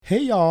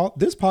Hey y'all,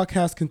 this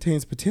podcast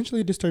contains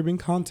potentially disturbing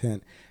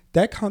content.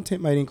 That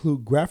content might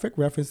include graphic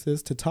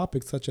references to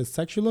topics such as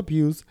sexual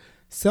abuse,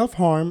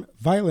 self-harm,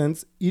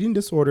 violence, eating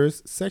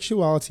disorders,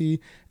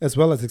 sexuality, as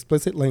well as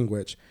explicit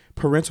language.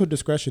 Parental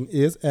discretion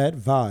is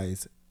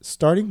advised.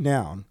 Starting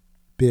now,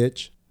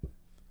 bitch.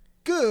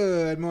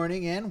 Good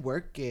morning and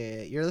work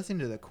it. You're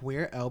listening to the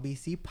Queer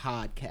LBC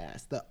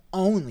podcast, the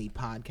only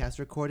podcast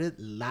recorded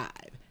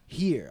live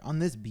here on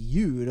this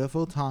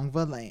beautiful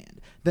Tongva land,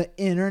 the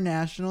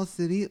international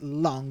city,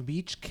 Long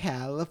Beach,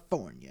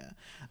 California.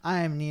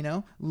 I am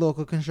Nino,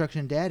 local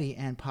construction daddy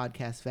and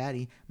podcast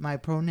fatty. My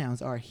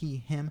pronouns are he,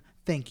 him.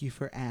 Thank you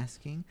for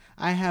asking.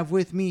 I have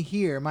with me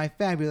here my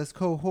fabulous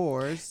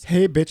cohorts.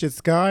 Hey bitch, it's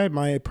Sky.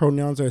 My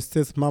pronouns are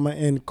sis, mama,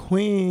 and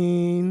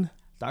queen.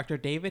 Dr.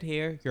 David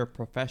here, your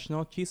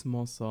professional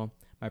chismoso.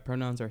 My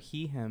pronouns are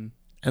he, him.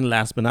 And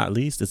last but not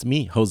least, it's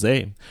me,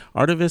 Jose,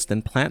 artivist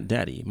and plant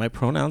daddy. My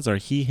pronouns are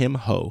he, him,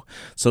 ho.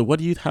 So what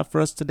do you have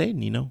for us today,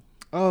 Nino?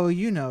 Oh,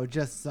 you know,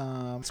 just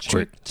some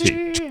Quick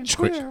tea,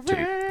 quick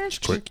tea,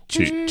 quick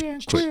tea,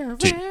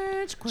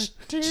 quick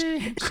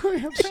tea,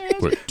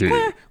 quick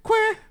tea.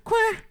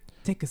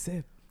 Take a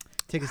sip.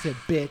 Take a sip,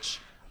 bitch.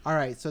 All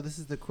right, so this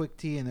is the quick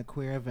tea and the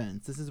queer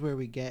events. This is where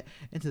we get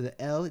into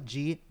the L,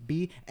 G,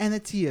 B, and the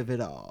T of it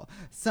all.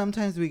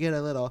 Sometimes we get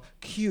a little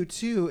Q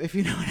too, if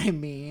you know what I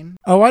mean.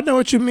 Oh, I know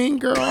what you mean,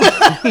 girl.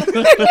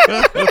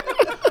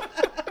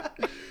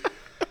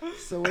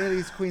 So what are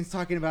these queens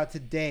talking about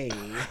today?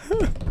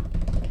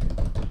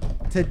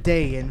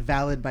 Today, in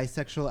valid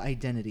bisexual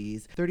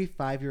identities,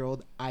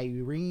 35-year-old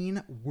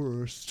Irene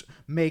Wurst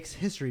makes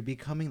history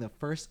becoming the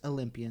first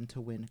Olympian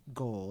to win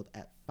gold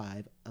at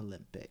 5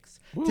 Olympics.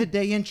 Woo.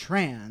 Today in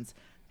trans,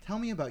 tell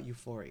me about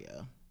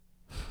euphoria.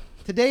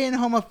 Today in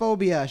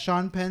homophobia,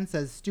 Sean Penn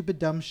says stupid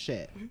dumb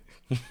shit.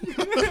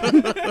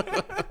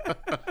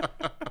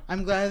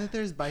 I'm glad that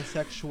there's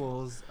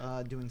bisexuals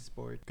doing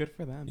sport. Good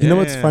for them. You know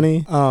what's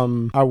funny?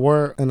 I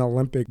wore an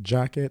Olympic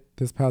jacket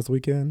this past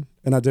weekend,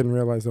 and I didn't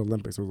realize the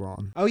Olympics was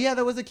on. Oh, yeah,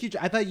 that was a cute...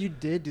 I thought you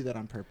did do that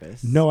on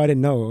purpose. No, I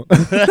didn't know.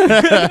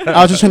 I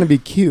was just trying to be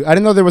cute. I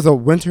didn't know there was a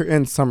winter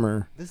and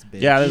summer. This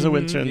bitch. Yeah, there's a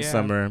winter and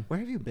summer. Where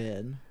have you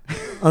been?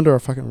 Under a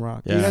fucking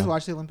rock. Yeah. You guys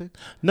watch the Olympics?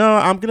 No,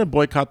 I'm going to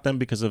boycott them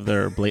because of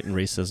their blatant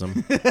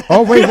racism.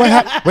 Oh, wait,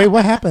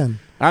 what happened?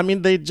 I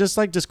mean, they just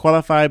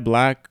disqualify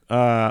black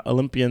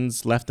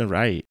Olympians left and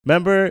right.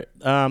 Remember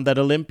that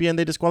Olympian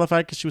they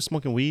disqualified because she was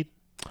smoking weed?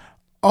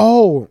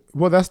 Oh,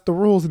 well, that's the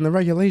rules and the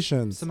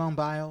regulations. Simone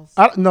Biles?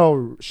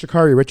 No,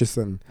 Sha'Carri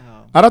Richardson.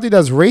 Oh. I don't think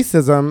that's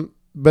racism,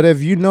 but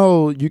if you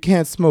know you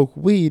can't smoke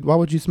weed, why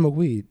would you smoke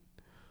weed?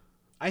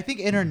 I think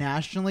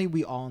internationally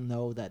we all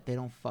know that they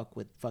don't fuck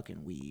with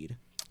fucking weed.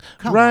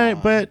 Come right,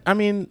 on. but I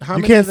mean, how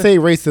you many can't say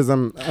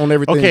racism on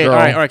everything. Okay, girl. all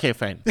right, okay,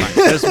 fine.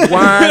 There's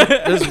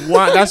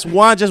just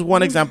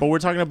one example. We're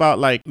talking about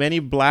many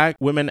black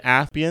women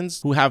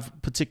athletes who have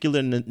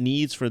particular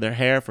needs for their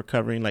hair, for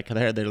covering their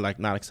hair. They're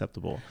not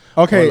acceptable.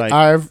 Okay,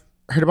 I've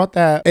heard about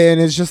that,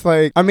 and it's just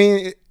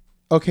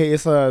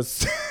it's a.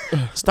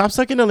 Stop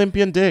sucking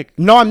Olympian dick.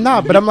 No, I'm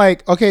not, but I'm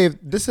okay,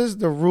 this is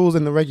the rules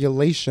and the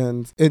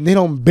regulations, and they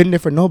don't bend it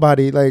for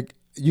nobody.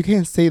 You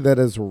can't say that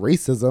as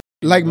racism.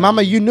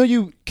 Mama, you know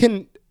you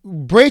can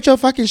braid your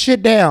fucking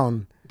shit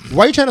down.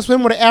 Why are you trying to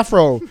swim with an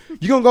afro?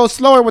 You gonna go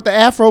slower with the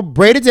afro,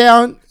 braid it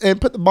down,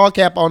 and put the ball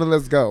cap on, and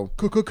let's go.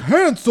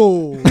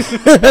 Cancel.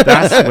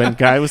 That's when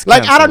guy was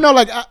canceled. I don't know.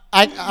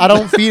 I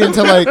don't feed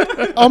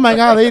into oh my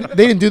god, they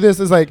didn't do this.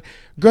 It's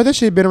girl, this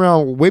shit been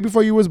around way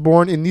before you was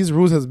born, and these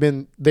rules has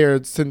been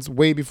there since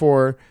way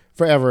before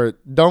forever.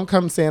 Don't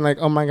come saying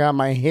oh my god,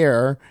 my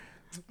hair.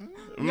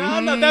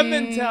 No, that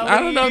mentality. I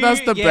don't know.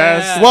 That's the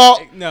best.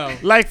 Well, no.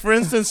 For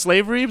instance,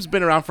 slavery's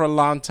been around for a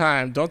long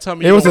time. Don't tell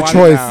me it was a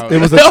choice. It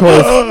was a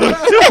choice.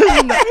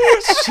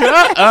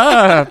 Shut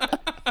up.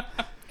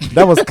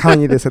 That was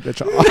Kanye that said that,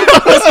 y'all.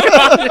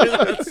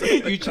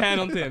 You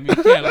channeled him.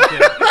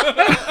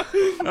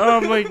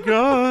 Oh my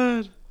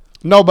god.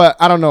 No, but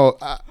I don't know.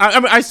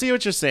 I see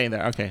what you're saying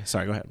there. Okay,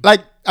 sorry. Go ahead.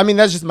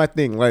 That's just my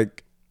thing.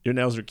 Your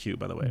nails are cute,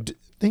 by the way.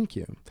 Thank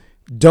you.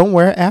 Don't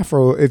wear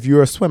afro if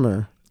you're a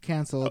swimmer.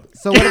 Canceled.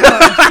 So what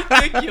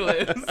about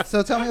ridiculous?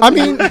 So tell me.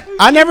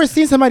 I never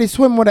seen somebody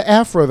swim with an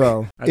afro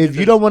though. If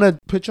you don't want to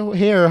put your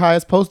hair how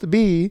it's supposed to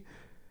be,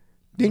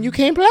 then you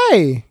can't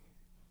play.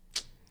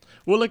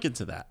 We'll look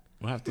into that.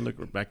 We'll have to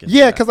look back into that.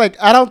 Yeah, because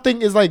I don't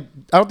think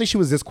she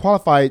was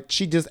disqualified.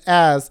 She just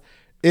asked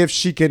if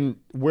she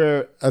can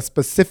wear a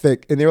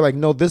specific, and they were like,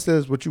 no, this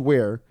is what you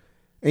wear.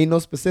 Ain't no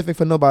specific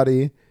for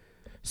nobody.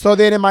 So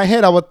then in my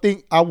head, I would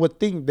think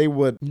they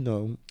would,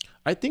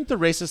 I think the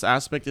racist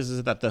aspect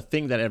is that the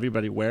thing that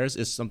everybody wears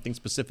is something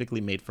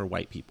specifically made for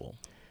white people.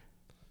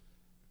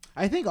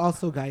 I think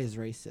also guy is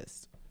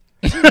racist.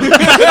 He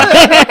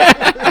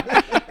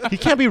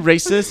can't be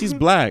racist. He's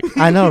black.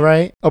 I know,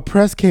 right?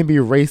 Oppressed can't be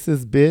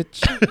racist,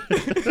 bitch.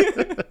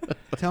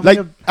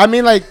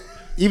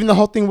 Even the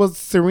whole thing was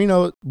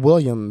Serena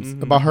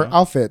Williams about her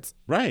outfits.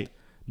 Right.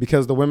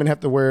 Because the women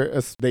have to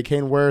wear, they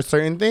can't wear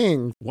certain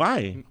things.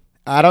 Why?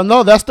 I don't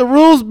know. That's the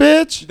rules,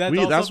 bitch. That's We-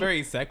 also that's-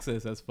 very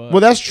sexist as fuck.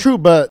 Well, that's true,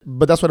 but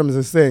that's what I'm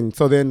just saying.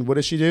 So then, what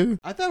does she do?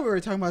 I thought we were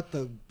talking about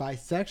the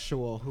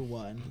bisexual who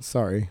won.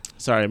 Sorry,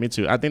 Sorry, me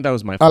too. I think that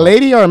was my a fault.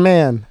 lady or a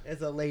man?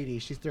 It's a lady.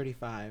 She's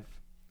 35.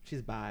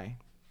 She's bi.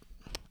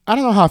 I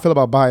don't know how I feel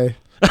about bi.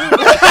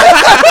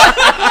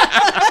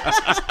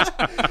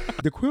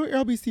 The Queer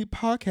LBC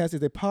podcast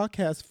is a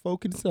podcast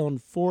focused on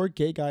 4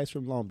 gay guys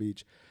from Long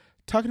Beach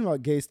talking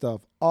about gay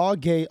stuff. All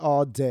gay,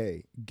 all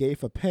day. Gay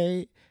for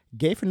pay,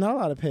 gay for not a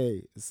lot of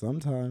pay.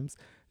 Sometimes.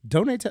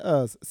 Donate to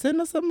us. Send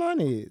us some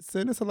money.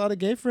 Send us a lot of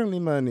gay-friendly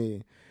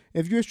money.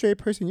 If you're a straight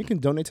person, you can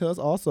donate to us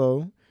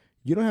also.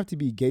 You don't have to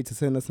be gay to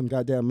send us some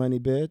goddamn money,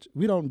 bitch.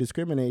 We don't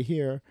discriminate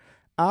here.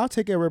 I'll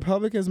take a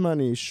Republican's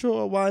money.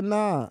 Sure, why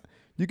not?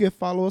 You can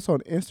follow us on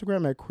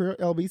Instagram at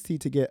QueerLBC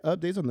to get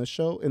updates on the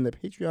show in the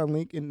Patreon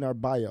link in our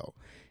bio.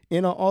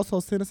 And I'll also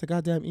send us a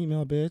goddamn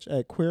email, bitch,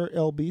 at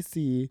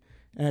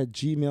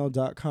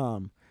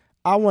queerlbc@gmail.com.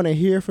 I want to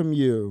hear from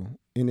you.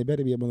 And it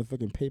better be a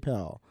motherfucking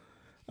PayPal.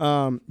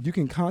 You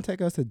can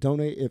contact us to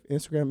donate if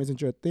Instagram isn't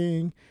your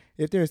thing.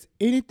 If there's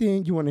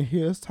anything you want to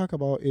hear us talk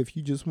about, if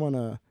you just want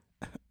to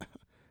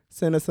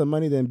send us some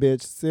money, then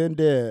bitch, send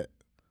it.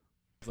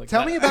 It's like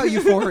Tell that. me about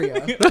Euphoria.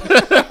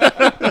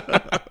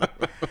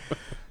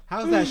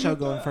 How's that show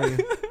going for you?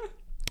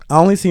 I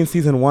only seen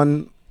season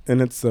 1,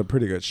 and it's a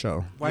pretty good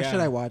show. Why Yeah. should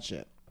I watch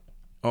it?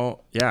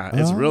 Oh, yeah.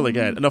 It's really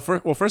good. No,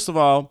 first of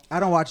all, I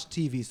don't watch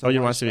TV. So oh, you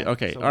watch want to see? that.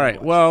 Okay. So All right.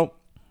 watch. Well,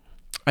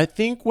 I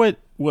think what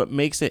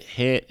makes it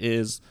hit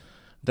is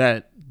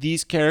that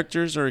these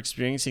characters are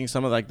experiencing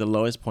some of like the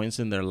lowest points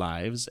in their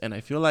lives, and I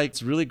feel like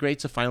it's really great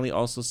to finally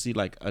also see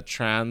like a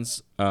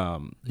trans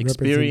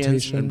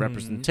experience and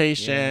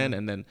representation, Yeah.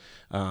 and then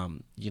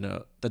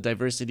the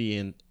diversity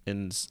in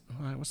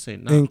I would say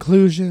not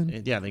Inclusion.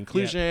 the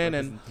inclusion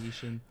and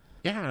representation.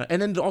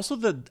 and then also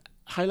the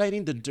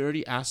highlighting the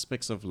dirty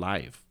aspects of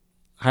life,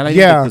 highlighting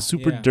Yeah. the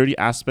super Yeah. dirty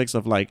aspects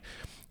of like,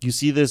 you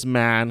see this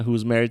man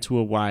who's married to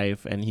a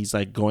wife and he's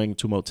like going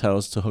to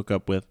motels to hook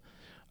up with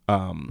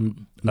a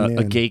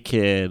Man. gay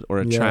kid or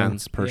a Yeah.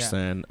 trans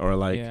person or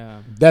like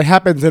Yeah. That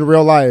happens in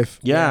real life.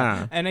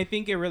 yeah. And I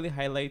think it really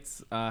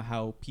highlights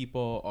how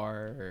people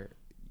are.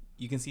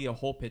 You can see a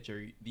whole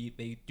picture.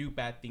 They do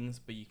bad things,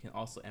 but you can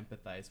also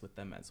empathize with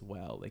them as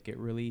well. Like it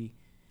really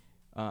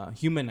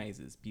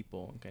humanizes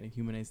people and kind of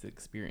humanizes the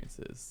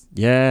experiences.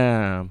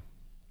 Yeah.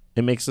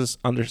 It makes us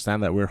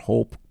understand that we're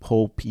whole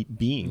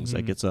beings.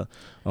 Like it's a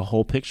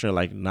whole picture,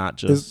 like not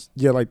just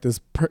Like this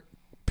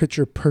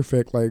picture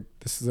perfect, like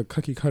this is a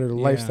cookie cutter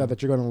lifestyle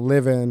that you're going to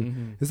live in.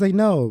 Mm-hmm. It's like,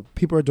 no,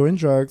 people are doing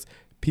drugs.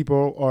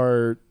 People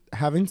are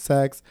having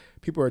sex.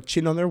 People are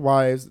cheating on their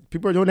wives.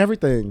 People are doing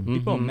everything.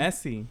 People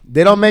messy.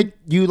 They don't make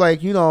you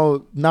like,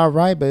 not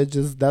right, but it's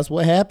just, that's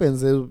what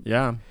happens.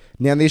 yeah.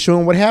 Now they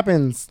showing what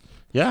happens,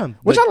 Yeah.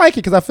 which I like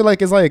it because I feel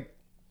like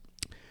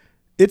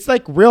it's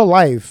like real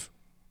life.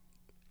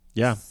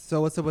 yeah. So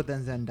what's up with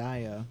then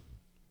Zendaya?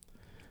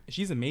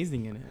 She's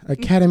amazing in it.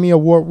 Academy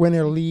Award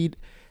winner lead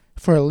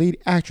for a lead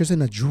actress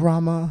in a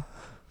drama.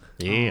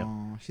 Yeah.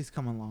 Oh, she's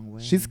come a long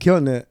way. She's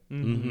killing it.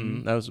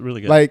 Mm-hmm. That was really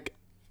good. Like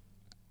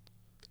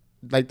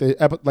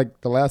the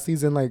last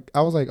season, like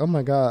I was like, oh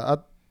my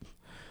god,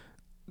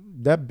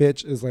 that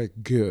bitch is like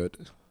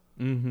good.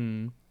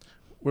 Mm-hmm.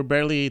 we're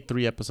barely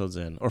 3 episodes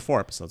in or 4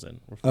 episodes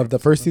in. Of the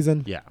first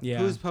season. Yeah. Yeah.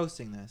 Who's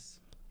posting this?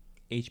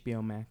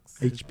 HBO Max.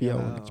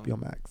 HBO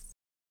Max.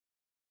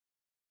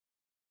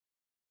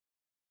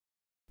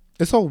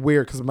 It's so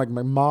weird because like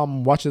my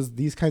mom watches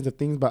these kinds of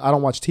things, but I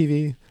don't watch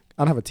TV.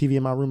 I don't have a TV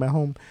in my room at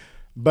home.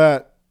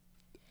 But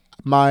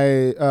my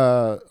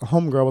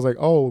homegirl was like,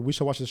 "Oh, we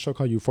should watch this show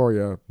called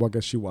Euphoria." Well, I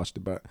guess she watched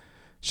it, but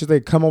she's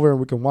like, "Come over and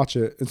we can watch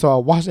it." And so I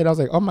watched it. I was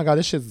like, "Oh my god,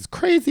 this shit is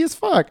crazy as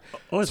fuck."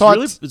 Oh, it's So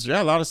really it's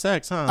a lot of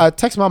sex, huh? I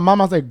texted my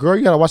mom. I was like, "Girl,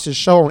 you gotta watch this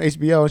show on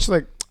HBO." And she's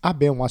like, "I've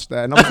been watched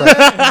that." And I was like,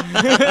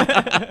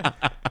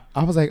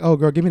 "I was like, oh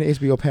girl, give me the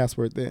HBO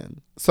password then."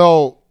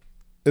 So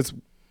it's,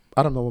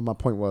 I don't know what my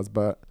point was,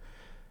 but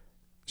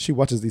she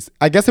watches these.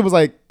 I guess it was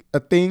like a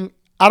thing.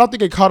 I don't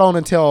think it caught on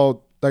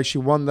until like she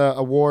won the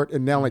award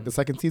and now like the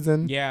second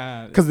season.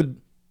 Yeah. Because the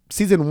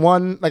season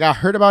 1, like I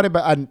heard about it,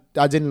 but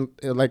I didn't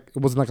like,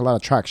 it wasn't like a lot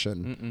of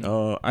traction. Mm-mm.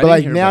 Oh, I But, like,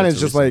 didn't hear now about it it's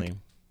till just, like,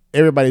 recently.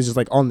 Everybody's just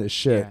like on this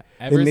shit. Yeah.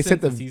 Ever And they since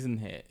said the the season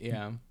hit.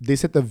 Yeah. they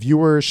said the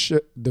viewers,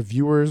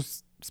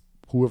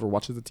 whoever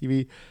watches the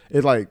TV,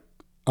 it like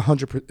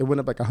 100%. It went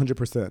up like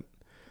 100%.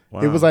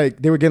 Wow. It was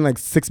like they were getting like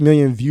 6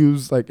 million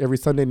views like every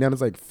Sunday. Now it's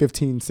like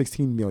 15,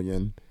 16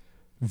 million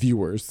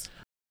viewers.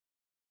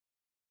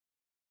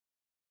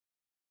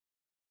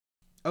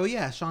 Oh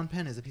yeah, Sean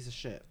Penn is a piece of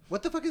shit.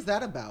 What the fuck is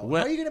that about? What?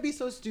 How are you gonna be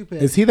so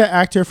stupid? Is he the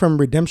actor from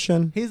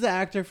Redemption? He's the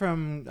actor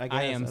from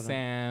I Am don't know.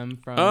 Sam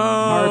from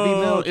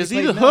Harvey Milk. Is He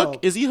he the played Hook?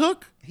 Milk. Is he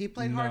Hook? He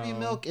played Harvey No.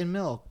 Milk in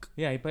Milk.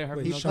 Yeah, he played Harvey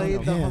Wait, He Milk. Sean played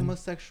the Penn.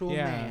 homosexual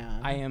Yeah.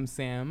 man. I Am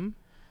Sam.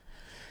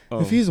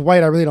 Oh. If he's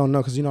white, I really don't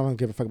know because I don't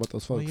give a fuck about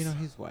those Well, folks. you know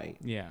he's white,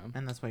 Yeah.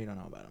 and that's why you don't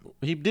know about him.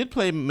 He did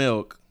play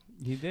Milk.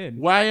 He did.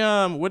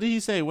 Why? What did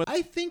he say? What?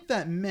 I think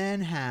that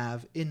men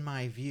have, in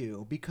my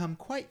view, become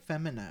quite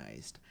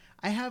feminized.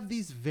 I have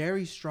these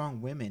very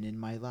strong women in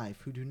my life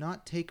who do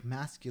not take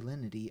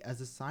masculinity as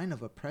a sign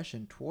of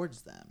oppression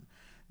towards them.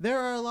 There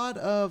are a lot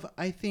of,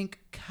 I think,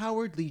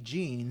 cowardly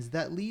genes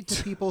that lead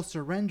to people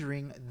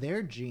surrendering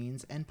their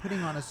genes and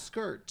putting on a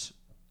skirt.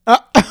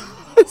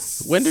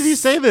 When did he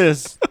say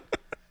this?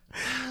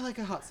 Like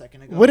a hot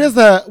second ago. What is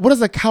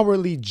a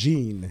cowardly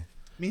gene?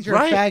 Means you're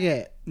Right.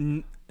 a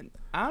faggot.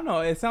 I don't know.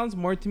 It sounds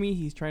more to me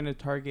he's trying to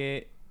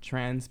target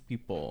trans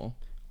people.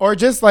 Or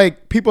just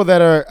like people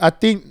that are, I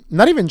think,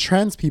 not even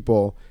trans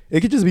people.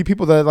 It could just be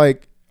people that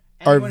like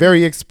are Anyone-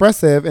 very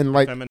expressive and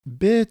like, Femin-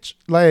 bitch,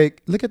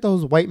 like, look at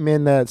those white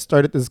men that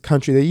started this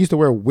country. They used to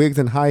wear wigs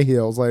and high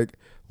heels. Like,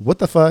 what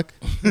the fuck?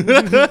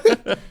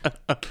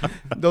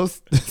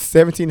 Those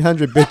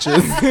 1700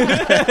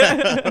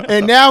 bitches.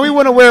 And now we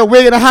want to wear a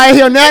wig and a high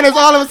heel. Now it's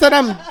all of a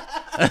sudden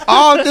I'm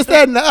all this,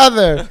 that, and the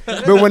other.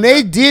 But when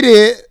they did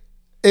it,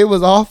 it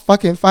was all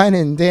fucking fine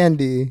and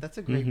dandy. That's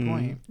a great Mm-hmm.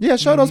 point. Yeah,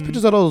 show those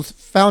pictures of those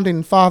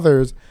founding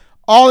fathers,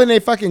 all in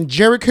their fucking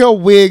Jericho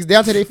wigs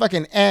down to their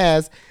fucking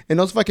ass, and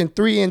those fucking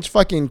 3-inch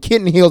fucking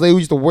kitten heels they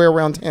used to wear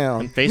around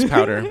town. Face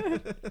powder.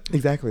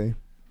 Exactly.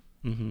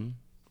 Hmm.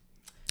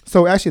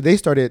 So actually, they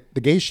started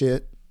the gay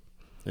shit.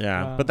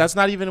 Yeah, Wow. but that's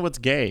not even what's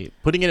gay.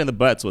 Putting it in the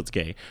butt's what's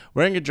gay.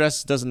 Wearing a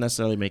dress doesn't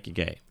necessarily make you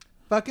gay.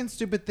 Fucking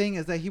stupid thing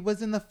is that he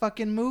was in the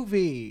fucking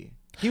movie.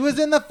 He was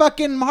in the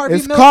fucking Harvey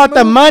It's Milk called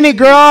the movie. money,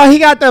 girl. He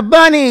got the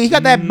money. He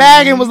got that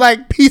bag and was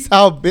like, "Peace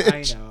out,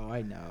 bitch."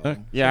 I know.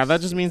 Yeah, So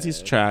that just means he's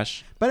stupid.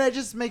 trash. But it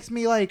just makes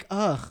me like,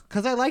 ugh,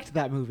 because I liked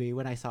that movie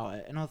when I saw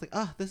it, and I was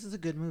like, this is a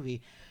good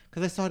movie,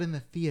 because I saw it in the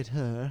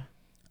theater.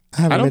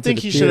 haven't I don't been to think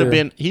the he should have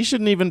theater. been. He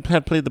shouldn't even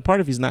have played the part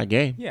if he's not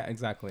gay. Yeah,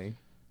 exactly.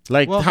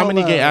 Like, Well, how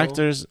many gay hello.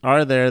 actors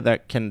are there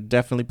that can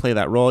definitely play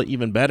that role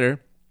even better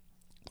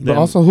But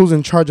also, who's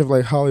in charge of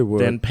like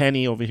Hollywood? than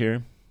Penny over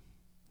here?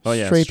 Oh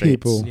yeah, Straight straights.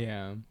 people.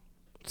 Yeah.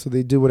 So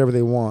they do whatever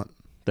they want.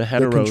 The They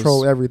heteros.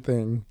 control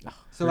everything.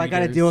 So I got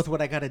to Breeders. deal with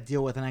what I got to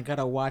deal with, and I got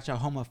to watch a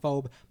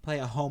homophobe play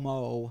a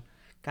homo.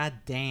 God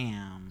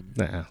damn.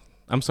 Nah,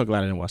 I'm so glad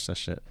I didn't watch that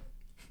shit.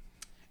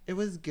 It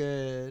was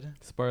good.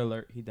 Spoiler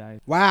alert, he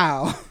died.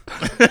 Wow.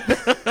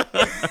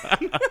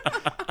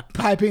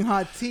 Piping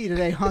hot tea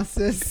today, huh,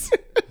 sis?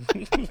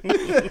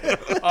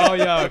 Oh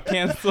yeah,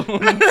 cancel.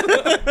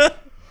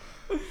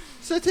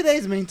 So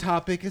today's main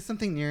topic is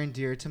something near and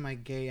dear to my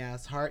gay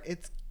ass heart.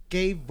 It's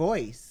gay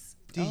voice.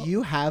 Do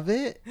you have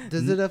it?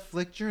 Does it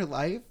afflict your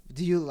life?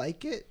 Do you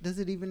like it? Does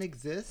it even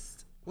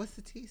exist? What's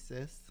the tea,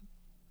 sis?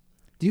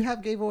 Do you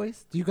have gay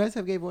voice? Do you guys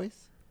have gay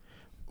voice?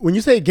 When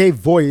you say gay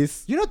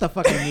voice, You know what the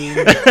fuck I mean.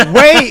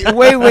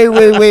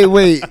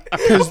 wait.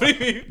 'Cause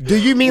do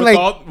you mean like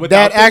Without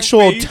that the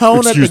actual space? tone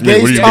of the Excuse me, what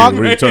gays do you talk?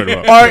 mean? What are you talking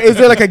about? Or is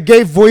there like a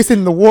gay voice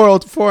in the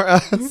world for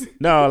us?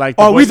 No, like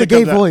Oh, we voice the that gay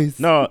comes out- voice.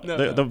 No, No,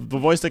 the, no. The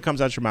voice that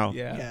comes out your mouth.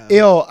 Yeah.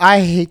 Ew,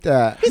 I hate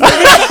that.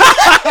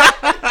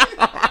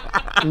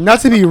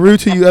 Not to be rude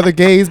to you other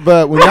gays,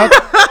 but when y'all,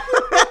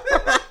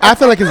 I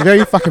feel like it's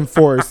very fucking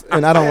forced,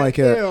 and I don't like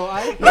it. Ew,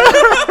 I-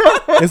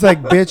 It's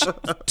like, bitch,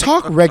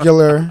 talk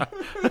regular.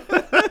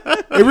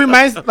 It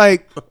reminds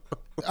like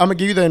I'm gonna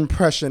give you the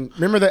impression.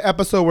 Remember the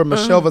episode where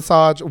Michelle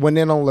Visage went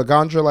in on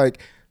Lagandra? Like,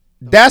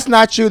 that's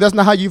not you. That's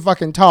not how you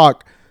fucking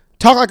talk.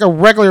 Talk like a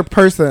regular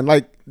person.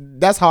 Like,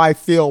 that's how I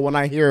feel when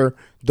I hear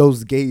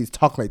those gays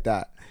talk like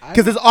that.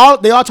 Because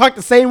they all talk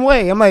the same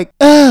way. I'm like,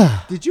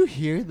 ugh. Did you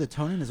hear the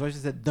tone in his voice? He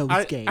said, those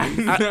gays.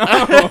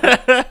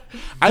 I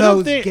don't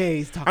Those think.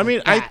 gays talk I mean,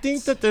 like I that.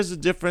 think that there's a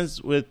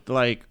difference with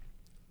like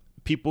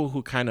people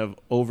who kind of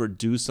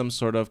overdo some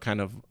sort of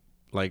kind of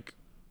like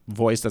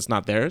voice that's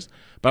not theirs.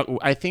 But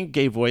I think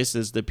gay voice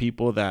is the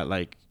people that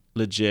like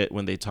legit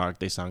when they talk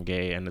they sound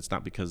gay, and it's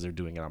not because they're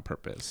doing it on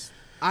purpose.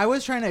 I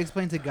was trying to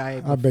explain to Guy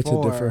before I beg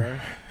to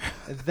differ.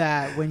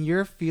 that when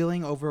you're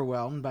feeling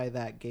overwhelmed by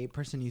that gay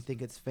person, you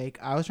think it's fake.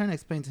 I was trying to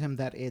explain to him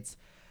that it's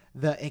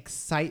the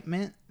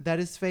excitement that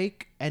is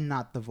fake and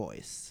not the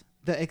voice.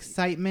 The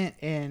excitement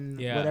in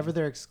Yeah. whatever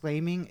they're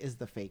exclaiming is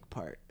the fake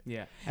part.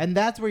 Yeah. And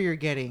that's where you're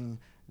getting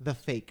the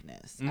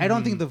fakeness. I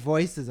don't think Mhm. the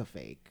voice is a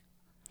fake.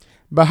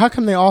 But how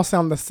come they all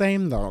sound the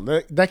same though?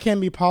 That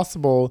can't be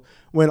possible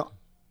when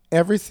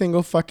every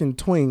single fucking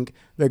twink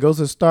that goes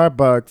to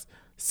Starbucks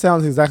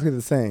sounds exactly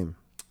the same.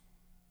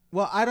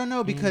 Well, I don't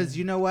know because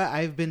you know what?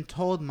 I've been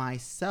told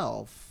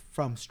myself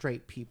from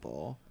straight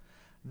people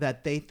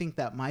that they think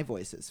that my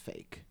voice is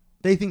fake.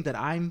 They think that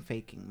I'm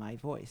faking my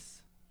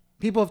voice.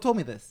 People have told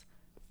me this.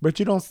 But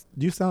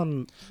you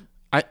sound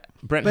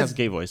Brent But- has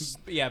gay voice.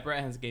 Yeah,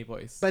 Brett has a gay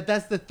voice. But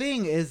that's the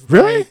thing is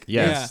Really? like,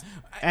 Yes.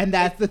 and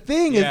that's the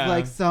thing Yeah. is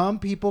like some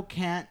people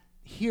can't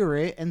hear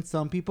it and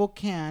some people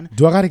can.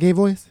 do I got a gay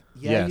voice?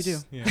 Yeah, Yes. you do.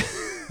 Yeah.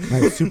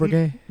 Like super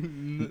gay?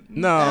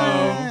 No.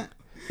 Eh,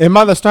 Am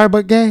I the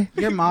Starbucks gay?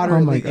 you're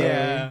moderately Oh my gay.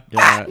 Yeah.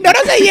 Yeah. No,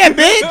 don't say yeah,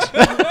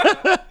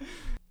 bitch.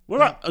 What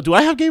about, do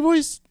I have gay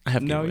voice? I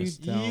have gay No, you voice.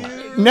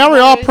 don't. Now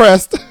we're all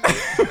pressed.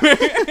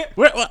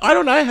 I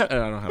don't know.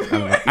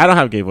 I don't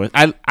have gay voice.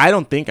 I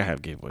don't think I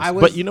have gay voice. I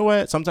was- but you know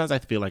what? Sometimes I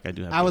feel like I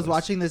do have. I gay was voice.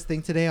 watching this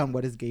thing today on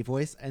what is gay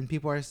voice, and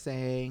people are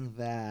saying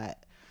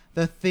that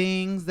the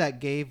things that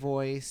gay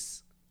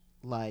voice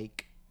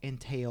like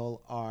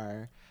entail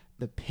are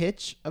the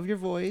pitch of your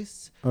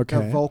voice, Okay.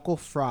 the vocal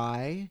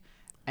fry,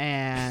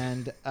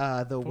 and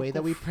the way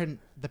that we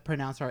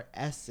pronounce our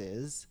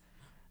S's,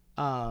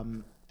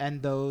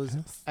 and those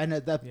Yes. and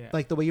Yeah.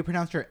 like the way you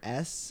pronounce your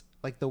S,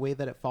 like the way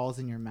that it falls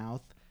in your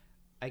mouth,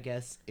 I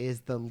guess,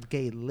 is the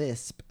gay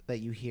lisp that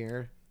you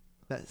hear.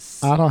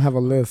 That's I don't have a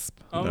lisp.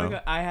 Oh No. my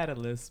god, I had a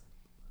lisp.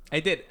 I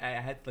did. I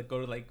had to go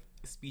to like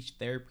speech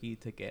therapy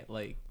to get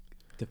like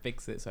to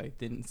fix it, so I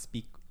didn't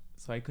speak.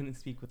 So I couldn't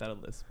speak without a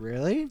lisp.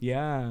 really.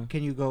 Yeah,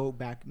 Can you go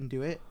back and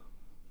do it?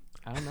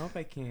 I don't know if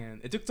I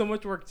can. It took so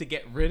much work to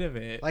get rid of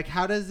it. Like,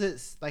 how does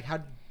it? Like, how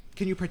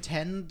can you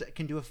pretend?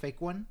 Can do a fake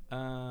one?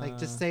 Like,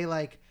 just say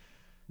like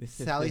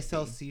Sally Mississippi.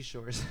 sells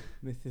seashores.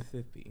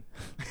 Mississippi.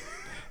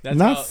 Not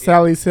how-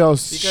 Sally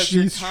sells because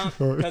your cheese tongue,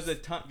 shorts.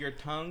 because your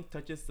tongue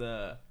touches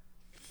the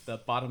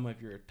bottom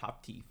of your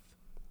top teeth.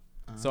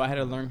 So I had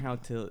to learn how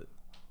to put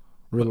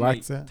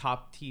Relax my it.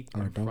 top teeth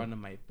Or in don't. front of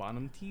my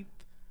bottom teeth.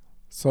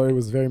 So it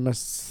was very much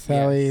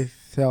Sally Yes.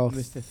 sells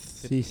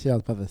Mississippi.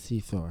 seashells by the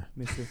seashore.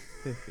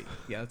 Mississippi.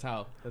 Yeah, that's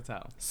how. That's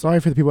how. Sorry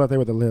for the people out there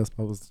with the lisp.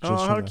 I was just Oh,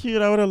 how trying to-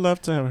 cute! I would have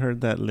loved to have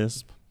heard that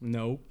lisp.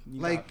 Nope.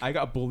 Like- I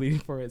got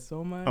bullied for it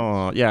so much.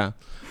 Oh yeah.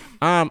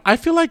 I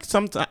feel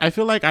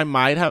like I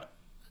might have.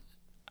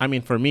 I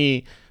mean, for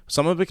me,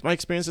 some of my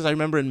experiences. I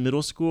remember in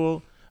middle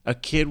school, a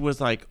kid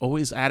was like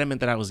always adamant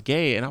that I was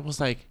gay, and I was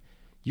like,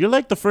 "You're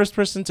like the first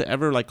person to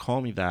ever like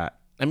call me that."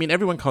 I mean,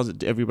 everybody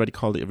called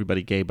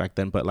everybody gay back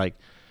then, but like,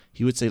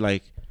 he would say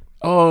like,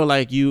 "Oh,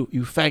 like you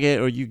faggot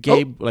or you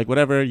gay, like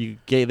whatever, you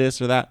gay this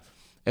or that."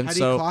 And How do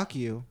so you clock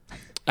you?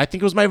 I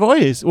think it was my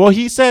voice. Well,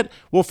 he said.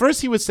 Well,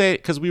 first he would say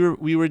because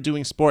we were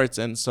doing sports,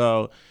 and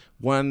so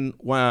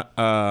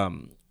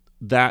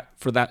that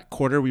for that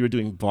quarter we were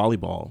doing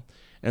volleyball,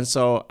 and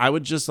so I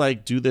would just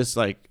like do this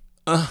like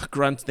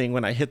grunt thing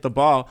when I hit the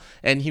ball,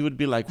 and he would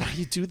be like, "Why do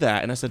you do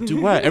that?" And I said,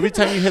 "Do what? Every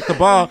time you hit the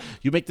ball,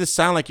 you make this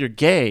sound like you're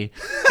gay."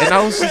 And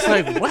I was just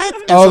like, "What?"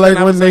 And Oh, so like then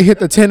I when was they hit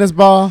the tennis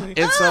ball.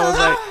 and so I was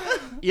like,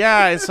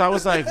 yeah. And so I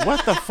was like,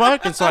 what the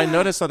fuck? And so I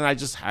noticed, and I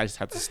just had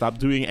to stop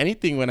doing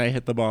anything when I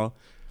hit the ball.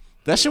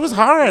 That shit was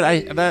hard.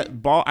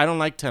 That ball, I don't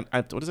like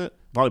what is it?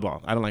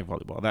 Volleyball. I don't like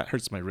volleyball. That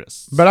hurts my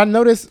wrists. But I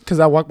noticed because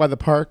I walk by the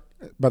park,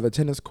 by the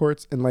tennis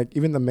courts, and like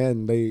even the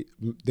men,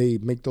 they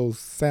make those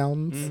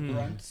sounds, Mhm.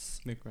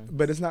 Grunts. Nick Ryan.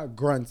 but it's not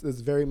grunts.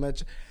 It's very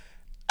much.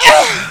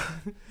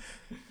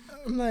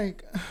 I'm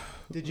like,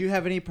 Did you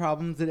have any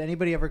problems? Did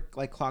anybody ever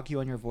like clock you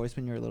on your voice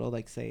when you were little?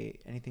 Like say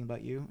anything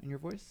about you in your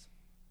voice?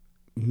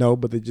 no,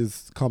 but they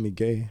just call me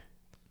gay.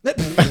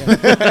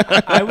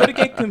 I would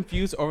get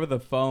confused over the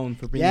phone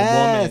for being a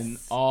woman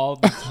Yes. all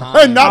the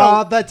time. Not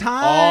all the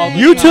time.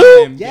 You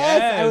too?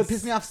 Yes, it would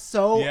piss me off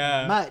so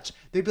Yeah. much.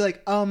 They'd be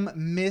like,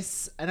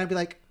 miss, and I'd be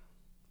like,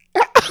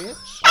 bitch.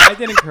 I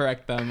didn't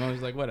correct them. I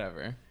was like,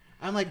 whatever.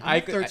 I'm like, I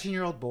I'm a could-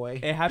 13-year-old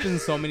boy. It happened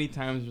so many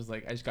times. It was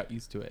like I just got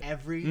used to it.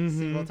 Every Mhm.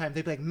 single time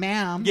they'd be like,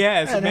 ma'am.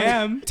 Yes, And I-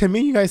 ma'am. To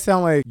me, you guys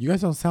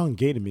don't sound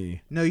gay to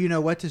me. No, you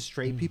know what? To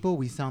straight people,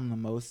 we sound the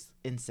most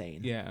insane.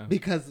 Yeah.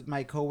 Because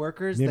my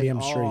coworkers, Maybe they I'm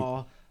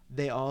all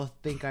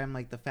think I'm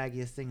like the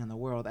faggiest thing in the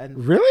world.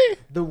 And Really?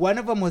 the one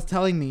of them was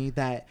telling me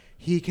that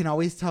he can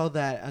always tell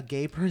that a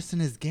gay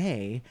person is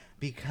gay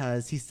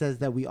because he says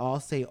that we all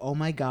say, oh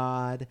my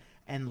God,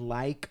 and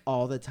like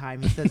all the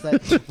time. He says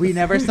that we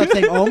never stop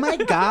saying, oh my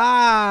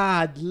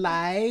God,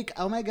 like,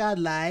 oh my God,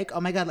 like,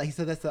 oh my God. Like, he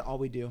said that's all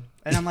we do.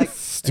 And I'm like,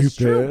 "That's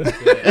true." Stupid.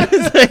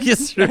 It's like,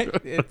 it's true.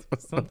 It's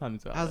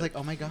sometimes I was like,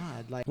 oh my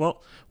God. Like,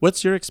 Well,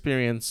 what's your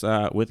experience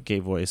with gay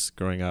voice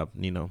growing up,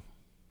 Nino?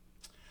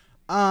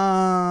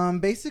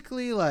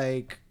 basically,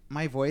 like,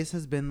 my voice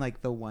has been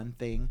like the one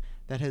thing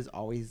that has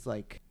always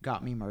like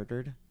got me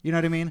murdered. You know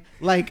what I mean?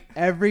 Like,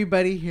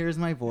 everybody hears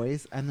my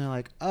voice and they're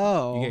like,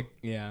 oh,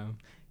 yeah.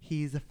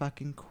 he's a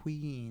fucking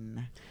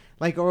queen.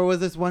 Like, or was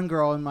this one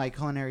girl in my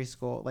culinary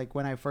school, like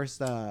when I first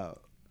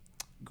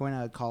going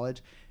to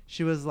college,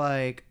 she was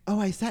like, oh,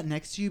 I sat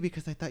next to you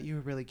because I thought you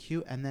were really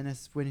cute. And then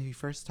when he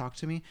first talked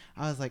to me,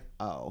 I was like,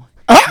 oh.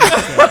 And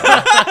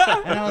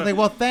I was like,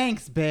 well,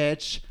 thanks,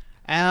 bitch.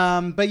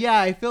 But yeah,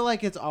 I feel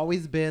like it's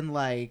always been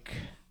like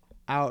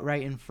out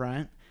right in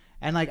front.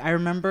 And like, I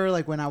remember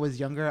like when I was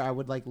younger, I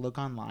would like look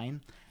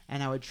online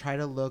and I would try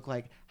to look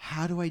like,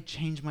 how do I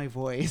change my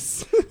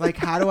voice? Like,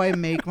 how do I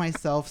make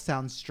myself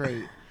sound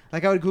straight?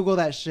 Like, I would Google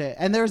that shit.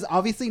 And there's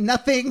obviously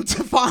nothing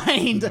to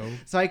find. Nope.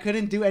 So I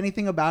couldn't do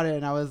anything about it.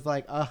 And I was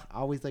like,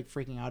 always like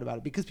freaking out about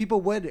it because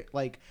people would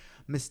like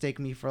mistake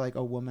me for like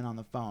a woman on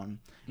the phone.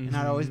 And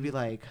I'd always be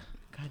like,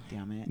 God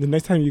damn it. The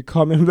next time you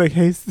call me, I'm like,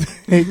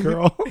 hey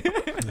girl.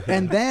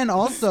 And then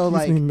also Excuse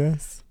like, me,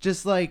 miss.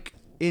 just like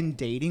in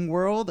dating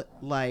world,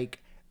 like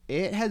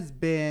it has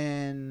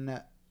been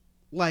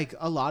like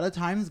a lot of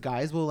times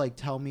guys will like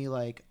tell me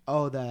like,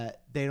 oh,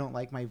 that they don't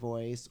like my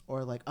voice,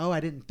 or like, oh, I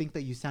didn't think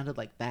that you sounded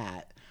like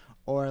that,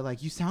 or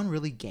like you sound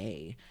really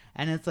gay.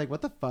 And it's like,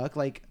 what the fuck?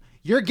 Like,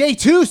 you're gay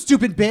too,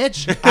 stupid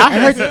bitch.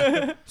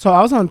 So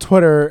I was on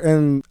Twitter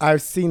and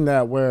I've seen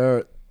that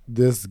where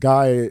this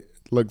guy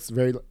looks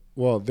very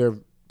well. They're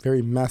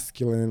very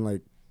masculine,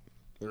 like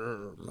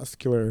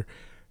muscular.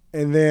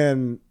 And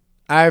then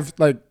I've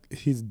like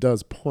he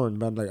does porn,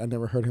 but like I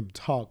never heard him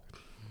talk.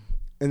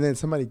 And then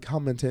somebody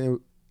commented,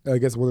 I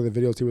guess one of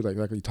the videos he was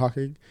like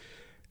talking,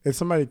 and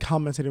somebody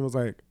commented and was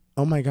like,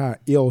 "Oh my god,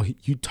 ew,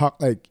 you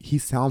talk like he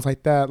sounds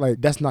like that.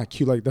 Like that's not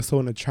cute. Like that's so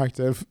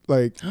unattractive.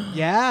 Like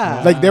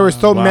Yeah. like they were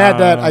so mad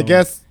that I Wow.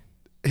 guess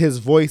his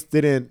voice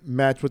didn't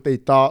match what they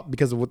thought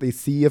because of what they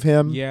see of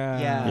him. Yeah.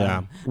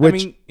 Yeah. Which I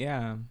mean,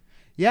 yeah.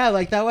 Yeah,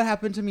 like that would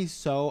happen to me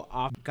so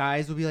often.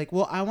 Guys would be like,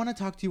 well, I want to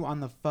talk to you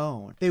on the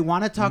phone. They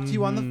want to talk to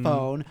you on the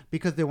phone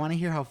because they want to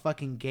hear how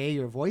fucking gay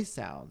your voice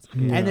sounds.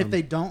 And if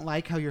they don't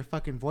like how your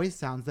fucking voice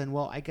sounds, then,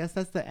 well, I guess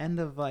that's the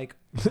end of like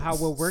how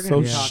we're going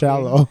so to be talking.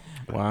 shallow.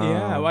 Wow.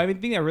 Yeah, well, I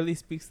think that really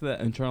speaks to the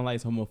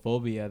internalized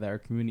homophobia that our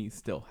community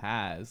still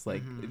has.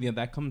 Like,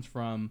 that comes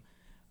from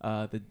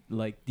the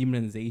like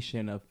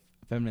demonization of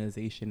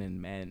feminization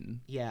in men.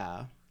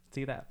 Yeah.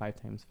 Say that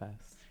 5 times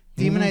fast.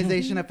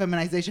 Demonization of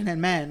feminization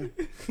in men.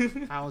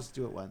 I'll just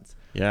do it once.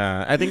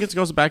 Yeah, I think it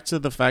goes back to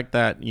the fact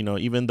that, you know,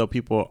 even though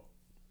people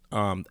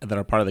that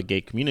are part of the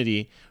gay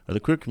community or the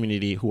queer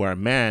community who are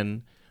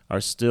men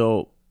are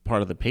still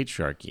part of the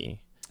patriarchy.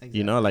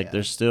 You know, like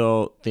they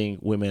still think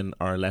women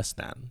are less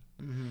than.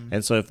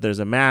 And so if there's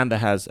a man that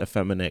has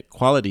effeminate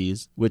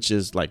qualities, which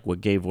is like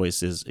what gay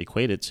voice is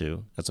equated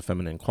to as a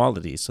feminine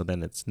quality, so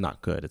then it's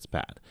not good, it's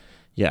bad.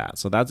 Yeah,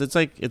 so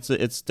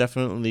it's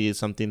definitely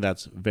something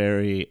that's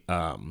very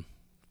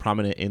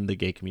prominent in the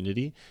gay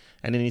community,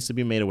 and it needs to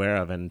be made aware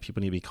of, and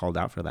people need to be called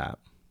out for that.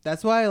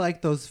 That's why I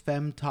like those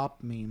femme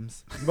top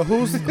memes. But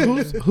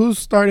who's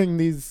starting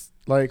these?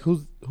 Like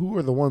who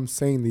are the ones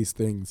saying these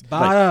things?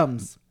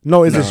 Bottoms.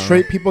 No, is it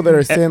straight people that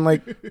are saying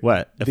like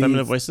What effeminate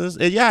These- voices?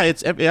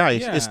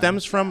 It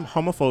stems from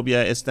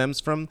homophobia. It stems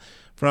from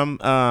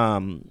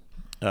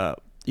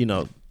you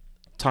know,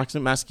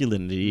 toxic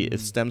masculinity. It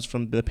stems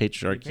from the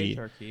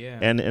patriarchy. Yeah.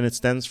 And it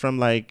stems from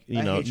like, you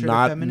A know, hatred of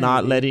not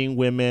femininity. letting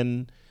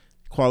women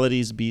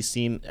qualities be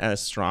seen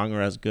as strong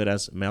or as good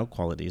as male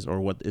qualities,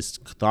 or what is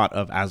thought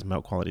of as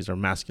male qualities or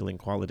masculine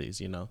qualities.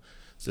 You know,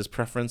 it's this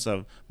preference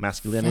of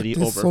masculinity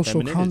fuck this over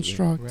social femininity.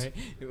 construct? Right.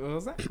 Well,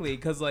 exactly,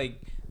 because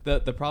like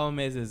the problem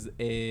is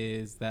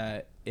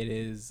that it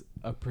is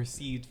a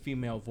perceived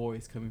female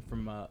voice coming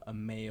from a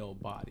male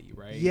body,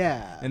 right?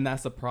 Yeah. And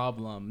that's the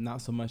problem.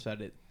 Not so much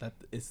that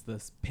it's the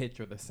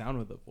pitch or the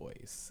sound of the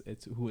voice.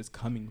 It's who it's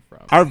coming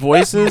from. Our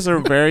voices are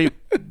very,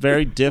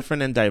 very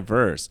different and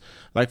diverse.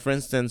 Like, for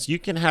instance, you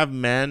can have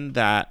men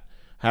that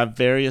have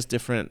various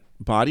different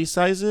body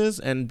sizes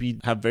and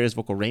have various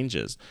vocal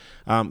ranges,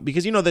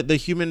 because you know that the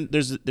human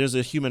there's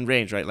a human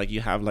range, right? Like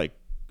you have like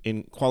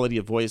in quality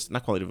of voice,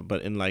 not quality of,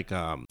 but in like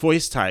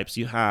voice types,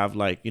 you have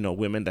like, you know,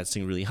 women that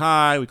sing really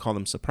high, we call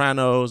them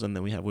sopranos, and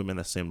then we have women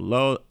that sing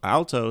low,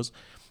 altos.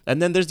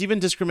 And then there's even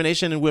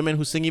discrimination in women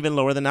who sing even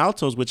lower than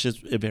altos, which is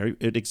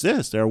it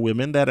exists. There are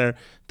women that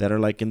are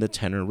like in the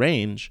tenor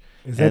range.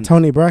 Is that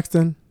Tony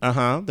Braxton?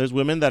 There's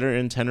women that are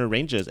in tenor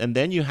ranges, and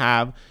then you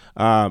have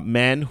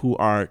men who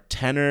are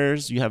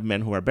tenors. You have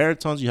men who are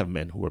baritones. You have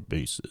men who are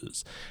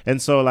basses,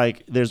 and so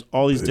like there's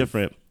all these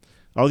different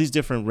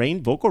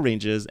vocal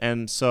ranges.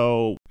 And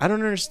so I don't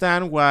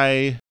understand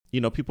why,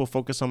 you know, people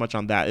focus so much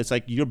on that. It's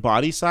like your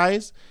body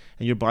size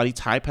and your body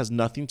type has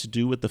nothing to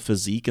do with the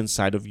physique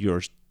inside of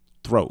your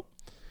throat.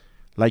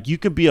 Like you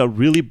could be a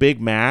really big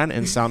man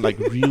and sound like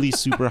really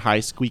super high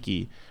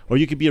squeaky, or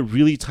you could be a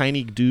really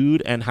tiny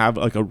dude and have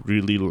like a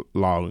really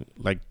long,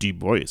 like deep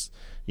voice,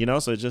 you know?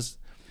 So it just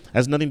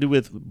has nothing to do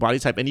with body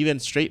type. And even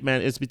straight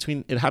men,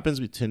 it happens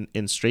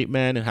in straight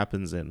men. It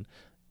happens in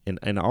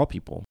all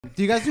people.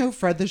 Do you guys know who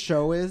Fred the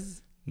Show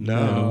is?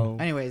 No.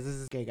 Anyways, this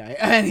is a gay guy,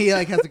 and he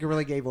like has like a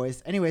really gay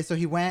voice. Anyway, so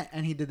he went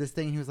and he did this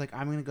thing. He was like,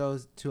 I'm gonna go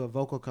to a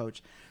vocal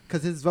coach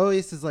because his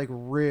voice is like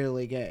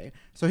really gay.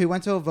 So he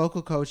went to a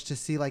vocal coach to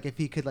see like if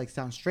he could like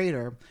sound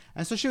straighter.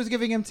 And so she was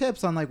giving him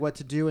tips on like what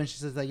to do. And she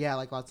says that yeah,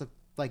 like lots of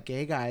like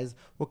gay guys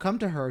will come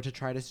to her to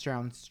try to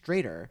sound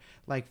straighter,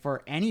 like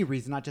for any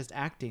reason, not just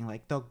acting.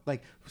 Like they'll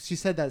like she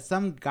said that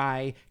some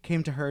guy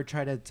came to her to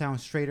try to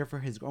sound straighter for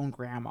his own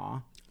grandma.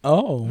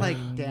 Oh, Like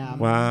damn.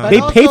 Wow. But they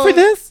pay for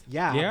this?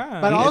 Yeah.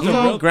 Yeah. But it's a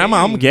also real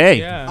Grandma, thing. I'm gay.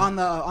 Yeah.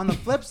 on the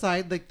flip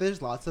side, like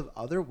there's lots of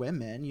other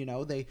women, you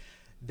know, they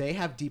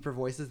have deeper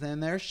voices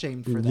and they're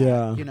shamed for that,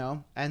 Yeah. you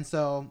know? And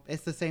so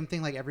it's the same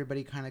thing, like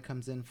everybody kind of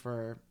comes in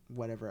for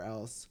whatever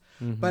else.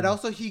 Mm-hmm. But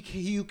also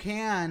you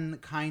can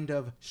kind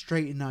of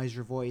straightenize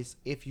your voice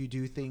if you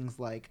do things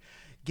like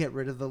get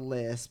rid of the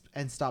lisp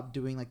and stop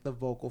doing like the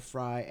vocal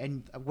fry.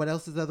 And what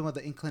else is the other one?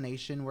 The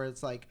inclination, where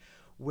it's like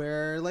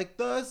where like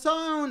the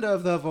sound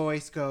of the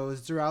voice goes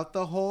throughout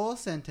the whole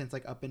sentence,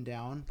 like up and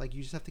down. Like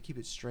you just have to keep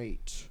it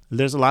straight.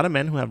 There's a lot of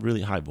men who have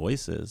really high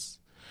voices.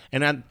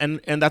 And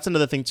that's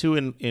another thing too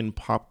in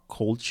pop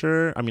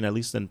culture. I mean, at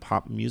least in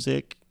pop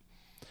music,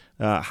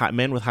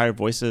 men with higher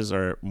voices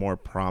are more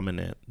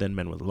prominent than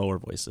men with lower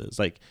voices.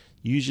 Like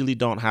you usually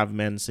don't have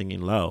men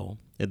singing low.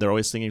 They're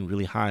always singing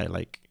really high,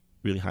 like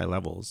really high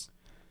levels.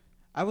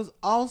 I was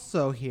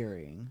also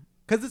hearing,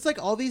 Because it's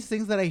like all these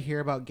things that I hear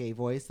about gay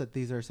voice, that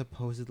these are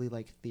supposedly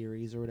like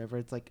theories or whatever.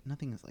 It's like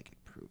nothing is like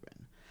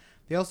proven.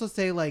 They also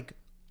say like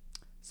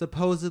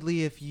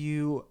supposedly if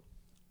you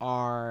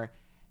are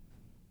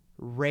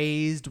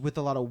raised with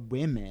a lot of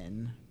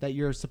women, that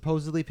you're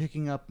supposedly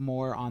picking up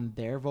more on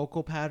their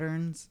vocal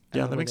patterns.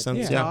 Yeah, that makes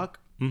sense. Yeah. Talk.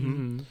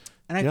 Mm-hmm.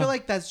 And I Yeah. feel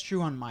like that's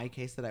true on my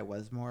case, that I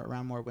was more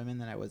around more women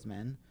than I was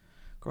men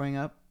growing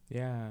up.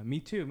 Yeah,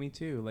 me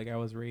too. Like I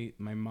was raised,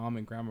 my mom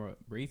and grandma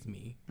raised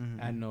me.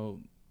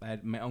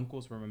 My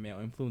uncles were my male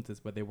influences,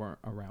 but they weren't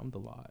around a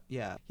lot.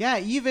 Yeah. Yeah,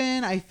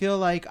 even I feel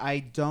like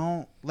I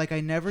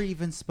never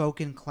even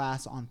spoke in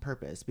class on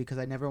purpose because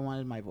I never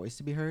wanted my voice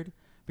to be heard,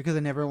 because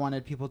I never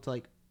wanted people to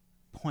like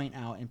point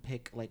out and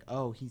pick like,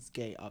 oh, he's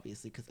gay,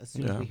 obviously, because as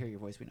soon as we hear your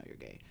voice, we know you're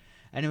gay.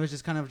 And it was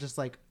just kind of just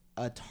like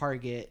a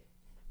target,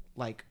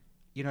 like,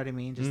 you know what I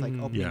mean? Just like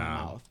opening my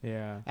mouth.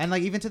 Yeah. And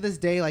like even to this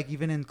day, like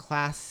even in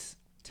class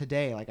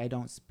today, like I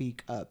don't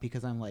speak up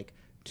because I'm like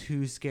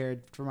too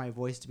scared for my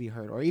voice to be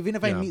heard. Or even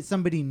if I meet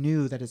somebody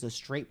new that is a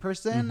straight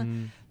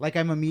person, like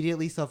I'm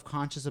immediately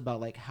self-conscious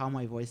about like how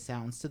my voice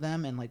sounds to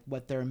them and like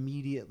what they're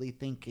immediately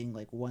thinking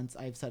like once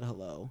I've said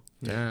hello.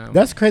 Yeah.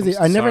 That's crazy.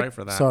 I'm I never. sorry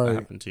for that. Sorry. That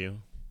happened to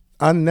you.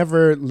 I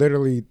never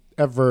literally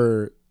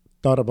ever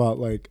thought about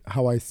like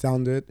how I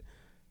sounded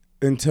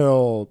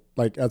until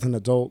like as an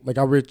adult. Like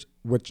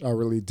which I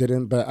really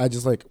didn't, but I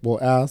just like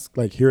will ask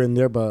like here and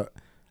there, but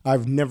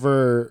I've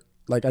never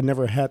like I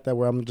never had that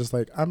where I'm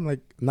like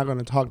not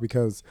gonna talk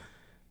because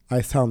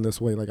I sound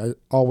this way. Like I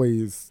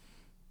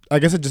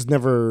guess it just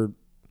never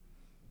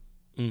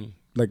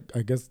like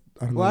I guess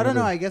I don't know. Well, I don't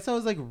know. I guess I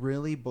was like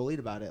really bullied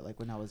about it like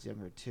when I was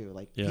younger too.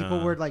 Like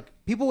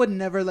people would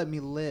never let me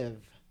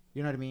live.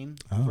 You know what I mean?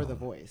 For the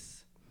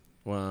voice.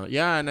 Well,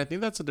 yeah, and I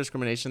think that's a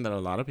discrimination that a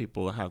lot of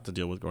people have to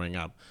deal with growing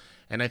up.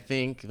 And I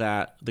think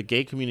that the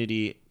gay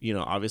community, you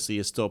know, obviously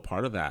is still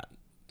part of that,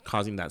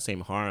 causing that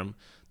same harm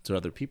to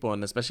other people.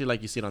 And especially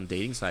like you see it on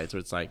dating sites where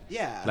it's like,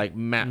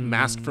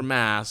 mask for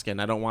mask, and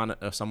I don't want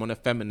someone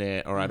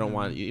effeminate, or I don't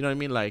want, you know what I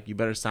mean? Like, you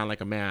better sound like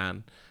a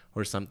man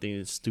or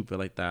something stupid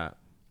like that.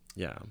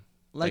 Yeah.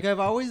 Like I've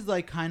always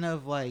like kind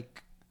of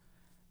like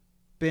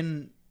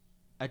been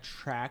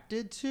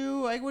attracted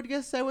to, I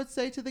would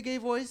say, to the gay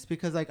voice,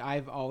 because like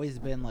I've always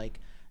been like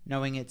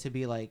knowing it to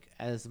be like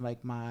as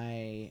like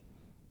my,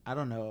 I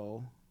don't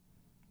know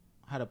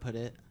how to put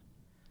it,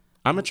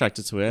 I'm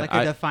attracted to it. like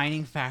a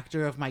defining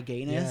factor of my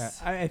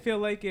gayness. Yeah, I feel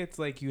like it's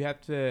like you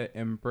have to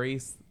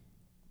embrace.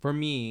 For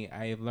me,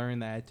 I've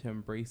learned that I had to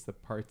embrace the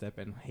parts I've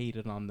been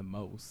hated on the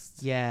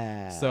most.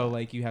 Yeah. So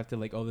like you have to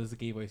like, oh, there's a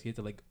gay voice. You have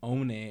to like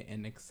own it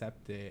and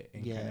accept it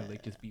and kind of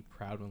like just be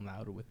proud and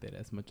loud with it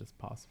as much as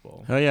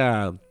possible. Hell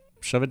yeah.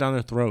 Shove it down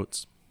their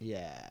throats.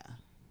 Yeah.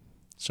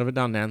 Shove it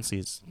down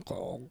Nancy's.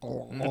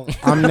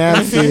 I'm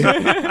Nancy.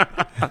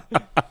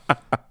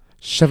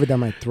 Shove it down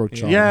my throat,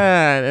 y'all.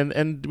 Yeah,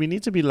 and we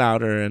need to be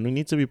louder, and we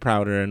need to be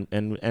prouder,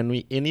 and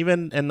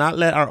not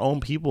let our own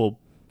people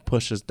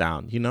push us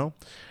down, you know?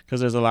 Because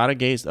there's a lot of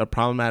gays,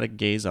 problematic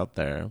gays out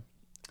there.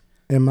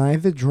 Am I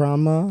the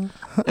drama?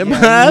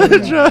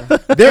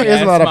 There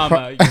is a lot of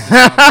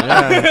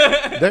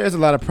Yeah. there is a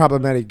lot of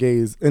problematic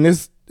gays, and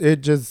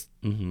it just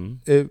Mm-hmm.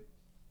 it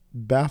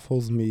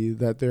baffles me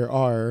that there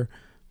are,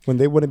 when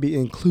they want to be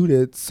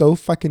included so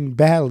fucking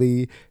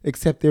badly,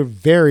 except they're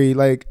very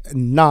like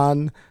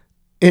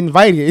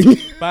non-inviting.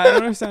 But I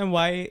don't understand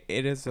why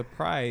it is a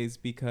surprise,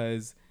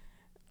 because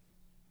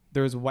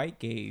there's white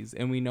gays,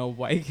 and we know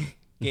white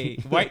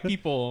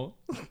people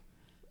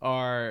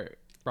are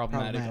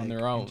problematic on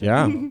their own.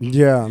 Yeah.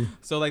 Yeah.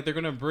 So like they're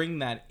gonna bring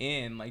that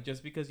in. Like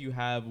just because you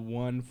have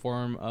one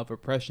form of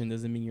oppression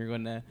doesn't mean you're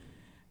gonna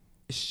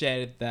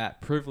shed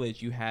that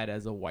privilege you had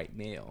as a white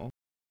male.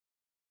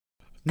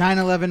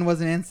 9/11 was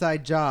an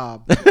inside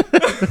job.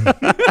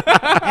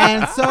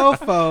 And so,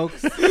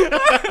 folks,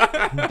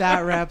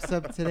 that wraps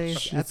up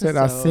today's She episode. said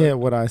I said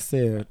what I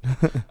said.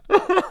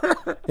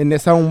 And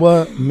that's on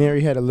what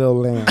Mary had a little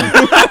lamb.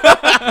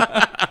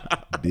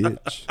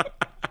 Bitch.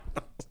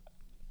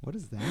 What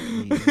does that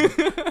mean?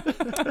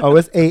 Oh,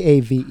 it's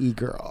AAVE,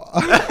 girl.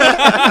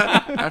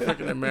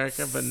 African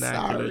American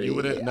vernacular. Sorry, You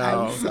wouldn't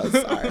know. I'm so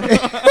sorry.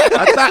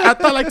 I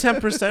thought like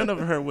 10% of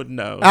her would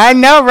know. I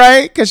know,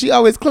 right? Because she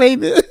always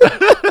claimed it.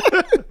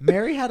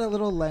 Mary had a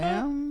little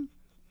lamb?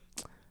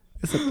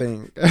 It's a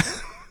thing.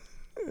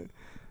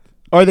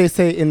 Or they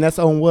say, and that's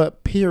on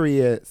what?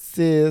 Period,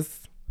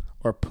 sis.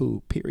 Or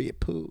poo. Period,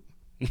 poo.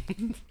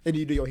 And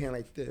you do your hand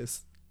like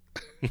this.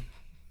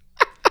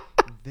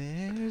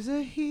 There's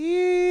a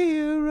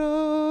hero.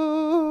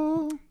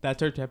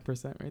 That's her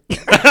 10% right there.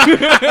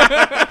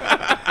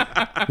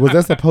 Was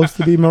that supposed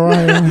to be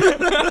Mariah?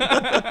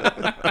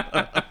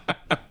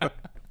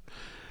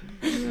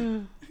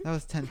 That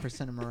was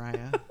 10% of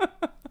Mariah.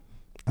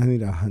 I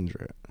need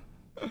 100.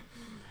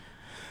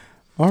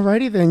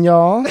 Alrighty then,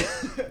 y'all.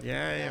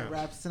 Yeah. That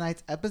wraps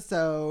tonight's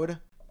episode.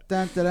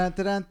 Dun, dun, dun,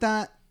 dun, dun,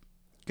 dun.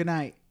 Good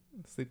night.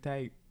 Sleep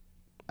tight.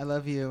 I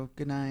love you.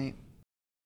 Good night.